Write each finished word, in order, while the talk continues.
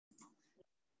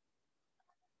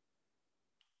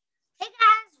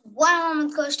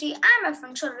Romit Koshti. I'm a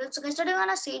friend Sharil. So guys, today we're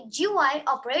gonna see GUI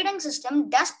operating system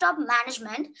desktop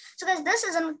management. So guys, this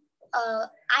is an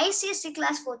ICSE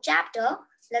class 4 chapter.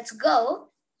 Let's go.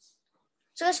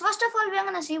 So guys, first of all, we're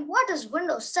gonna see what is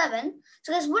Windows 7.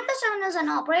 So guys, Windows 7 is an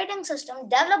operating system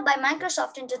developed by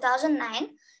Microsoft in 2009.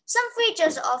 Some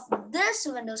features of this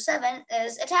Windows 7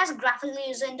 is it has graphical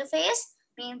user interface,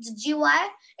 means GUI.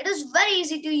 It is very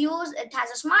easy to use. It has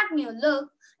a smart new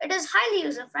look. It is highly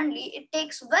user friendly. It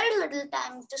takes very little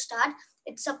time to start.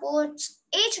 It supports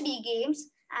HD games,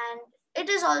 and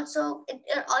it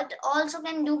also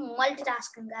can do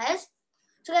multitasking, guys.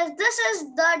 So guys, this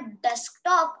is the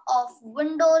desktop of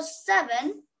Windows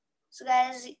 7. So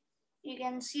guys, you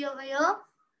can see over here.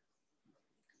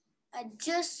 I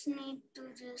just need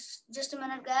to just a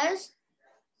minute, guys.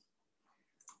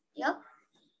 Yep.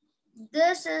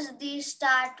 This is the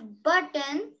start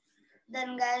button.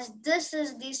 Then guys, this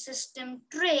is the system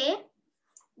tray.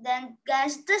 Then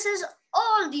guys, this is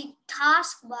all the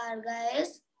taskbar,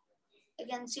 guys. You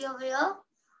can see over here.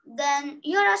 Then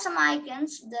here are some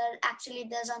icons.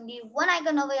 There's only one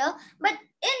icon over here, but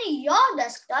in your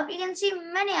desktop you can see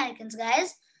many icons,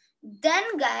 guys.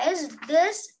 Then guys,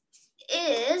 this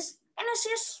is, can you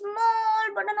see a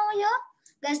small button over here,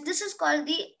 guys? This is called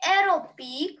the arrow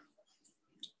peak.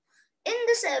 In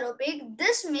this arrow peak,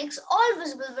 this makes all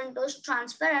visible windows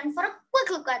transparent for a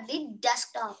quick look at the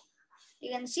desktop.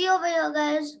 You can see over here,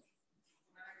 guys.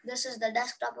 This is the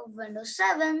desktop of Windows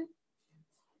 7.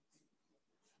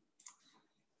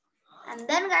 And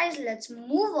then guys, let's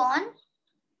move on.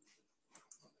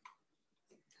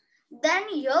 Then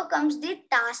here comes the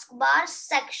taskbar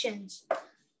sections.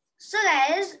 So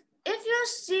guys, if you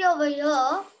see over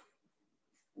here,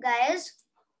 guys,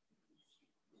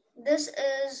 this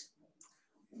is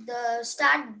the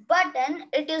start button.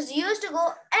 It is used to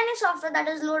go any software that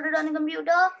is loaded on a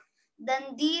computer.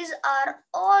 Then these are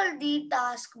all the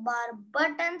taskbar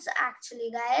buttons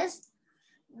actually, guys.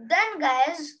 Then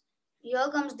guys, here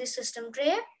comes the system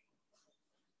tray.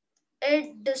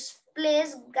 It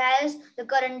displays, guys, the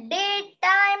current date,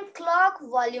 time, clock,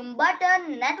 volume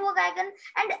button, network icon,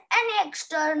 and any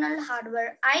external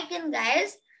hardware icon,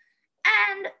 guys.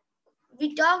 And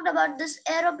we talked about this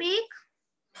arrow peak.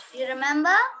 You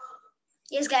remember?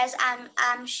 Yes, guys,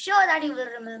 I'm sure that you will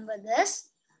remember this.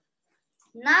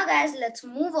 Now, guys, let's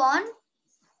move on.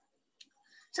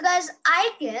 So, guys,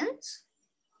 icons.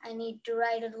 I need to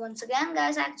write it once again,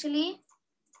 guys, actually.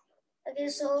 Okay,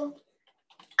 so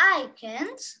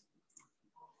icons.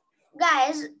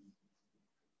 Guys,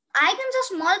 icons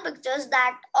are small pictures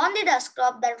that on the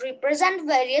desktop that represent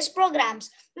various programs.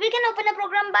 We can open a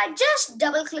program by just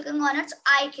double clicking on its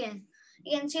icon.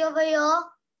 You can see over here,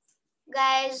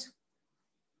 guys,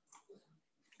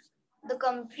 the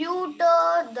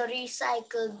computer, the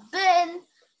recycle bin,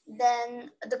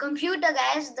 then the computer,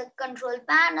 guys, the control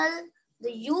panel,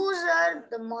 the user,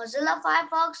 the Mozilla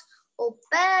Firefox,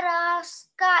 Opera,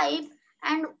 Skype,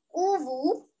 and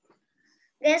Uvu.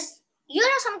 Guys, here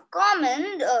are some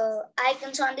common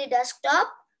icons on the desktop.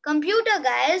 Computer,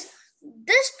 guys,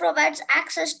 this provides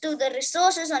access to the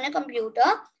resources on a computer.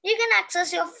 You can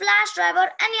access your flash drive or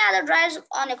any other drives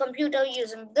on a computer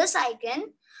using this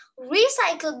icon.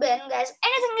 Recycle bin, guys,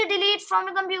 anything you delete from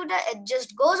your computer, it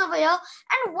just goes over here,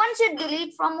 and once you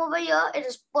delete from over here, it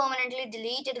is permanently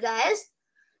deleted, guys.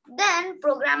 Then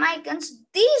program icons,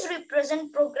 these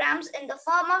represent programs in the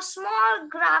form of small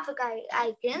graphic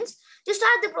icons. To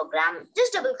start the program,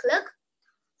 just double click.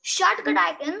 Shortcut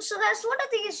icons. So guys, what are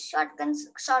these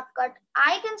shortcut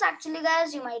icons actually,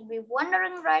 guys? You might be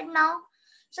wondering right now.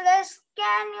 So guys,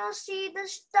 can you see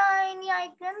this tiny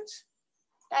icons?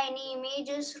 Tiny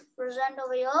images present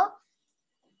over here.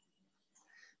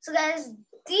 So guys,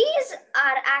 these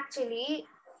are actually,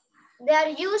 they are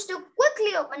used to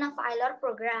quickly open a file or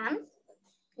program.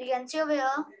 You can see over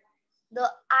here,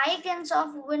 the icons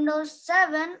of Windows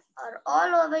 7 are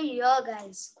all over here,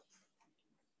 guys.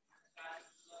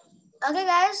 Okay,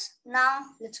 guys, now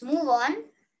let's move on.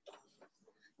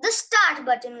 The start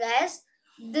button, guys.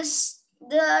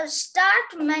 The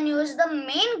start menu is the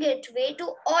main gateway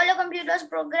to all your computer's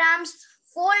programs,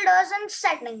 folders, and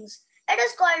settings. It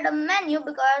is called a menu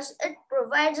because it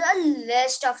provides a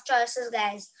list of choices,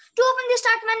 guys. To open the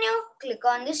start menu, click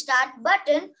on the start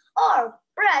button or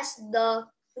press the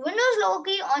Windows logo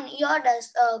key on your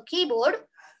keyboard.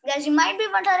 Guys, you might be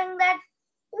wondering that,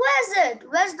 where's it?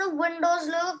 Where's the Windows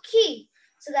logo key?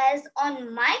 So guys,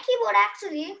 on my keyboard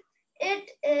actually,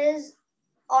 it is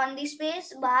on the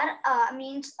space bar,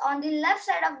 means on the left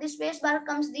side of the space bar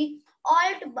comes the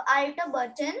Alt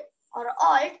button or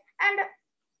Alt, and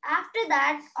After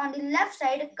that, on the left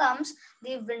side comes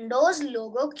the Windows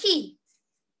logo key.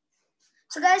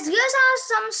 So guys, here's are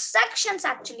some sections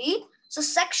actually. So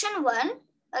section 1.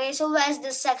 Okay, so where's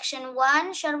this section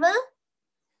 1, Sharvil?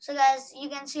 So guys, you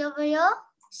can see over here.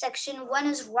 Section 1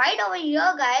 is right over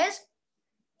here, guys.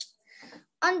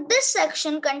 On this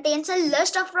section contains a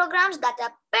list of programs that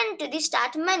are pinned to the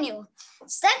start menu.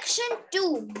 Section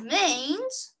 2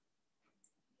 means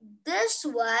this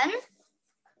one.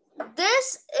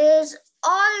 This is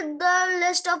all the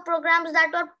list of programs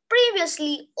that were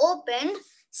previously opened.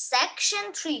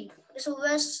 Section 3. So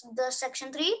where's the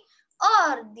section 3?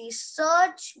 Or the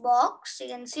search box, you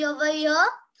can see over here,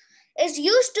 is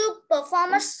used to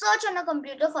perform a search on a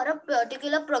computer for a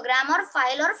particular program or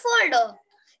file or folder.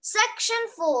 Section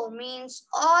 4 means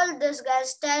all this,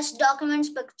 guys: tests, documents,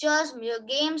 pictures,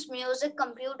 games, music,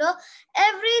 computer,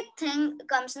 everything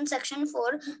comes in section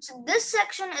 4. So this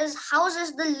section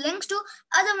houses the links to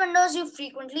other windows you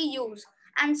frequently use.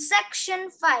 And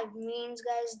section 5 means,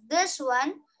 guys, this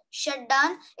one, shut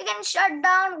down. You can shut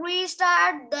down,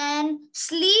 restart, then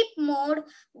sleep mode,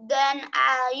 then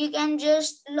you can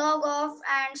just log off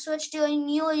and switch to a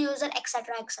new user,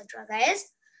 etc, etc,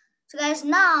 guys. So guys,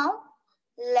 now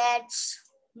let's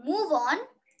move on.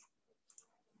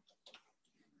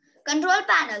 Control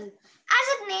panel. As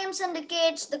its name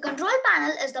indicates, the control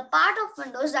panel is the part of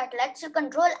Windows that lets you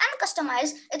control and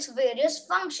customize its various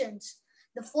functions.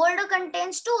 The folder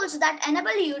contains tools that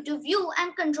enable you to view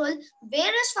and control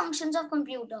various functions of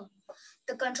computer.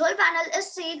 The control panel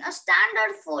is seen a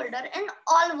standard folder in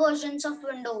all versions of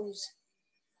Windows.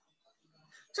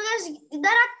 So guys,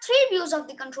 there are 3 views of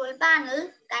the control panel.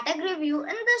 Category view.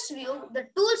 In this view, the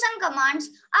tools and commands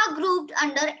are grouped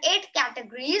under 8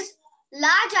 categories.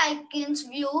 Large icons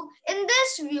view. In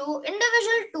this view,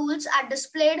 individual tools are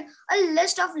displayed. A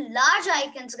list of large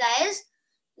icons, guys.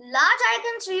 Large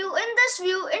icons view. In this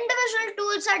view, individual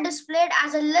tools are displayed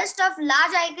as a list of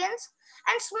large icons.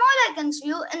 And small icons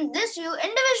view. In this view,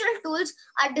 individual tools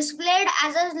are displayed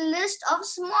as a list of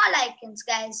small icons,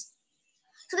 guys.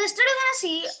 So guys, today we're gonna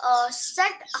see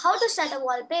how to set a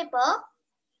wallpaper.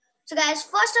 So guys,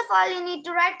 first of all, you need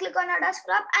to right click on your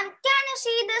desktop, and can you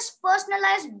see this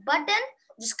personalized button?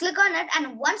 Just click on it,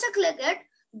 and once you click it,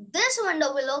 this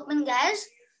window will open, guys.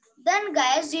 Then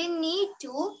guys, you need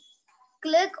to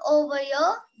click over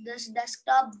here, this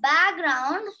desktop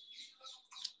background.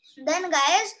 Then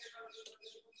guys,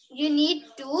 you need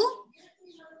to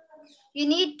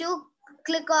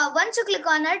click on, once you click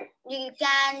on it, you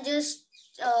can just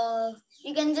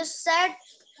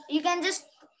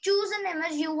choose an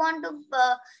image you want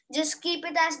to just keep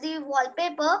it as the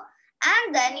wallpaper,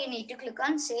 and then you need to click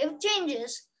on save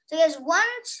changes. So guys,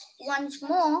 once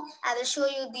more I will show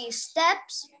you these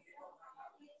steps.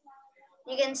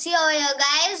 You can see over here,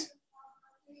 guys.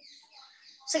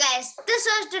 So guys, this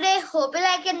was today. Hope you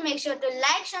like it. Make sure to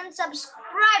like, share, and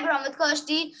subscribe Romit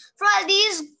Koshti for all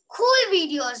these cool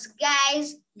videos,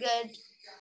 guys. Good.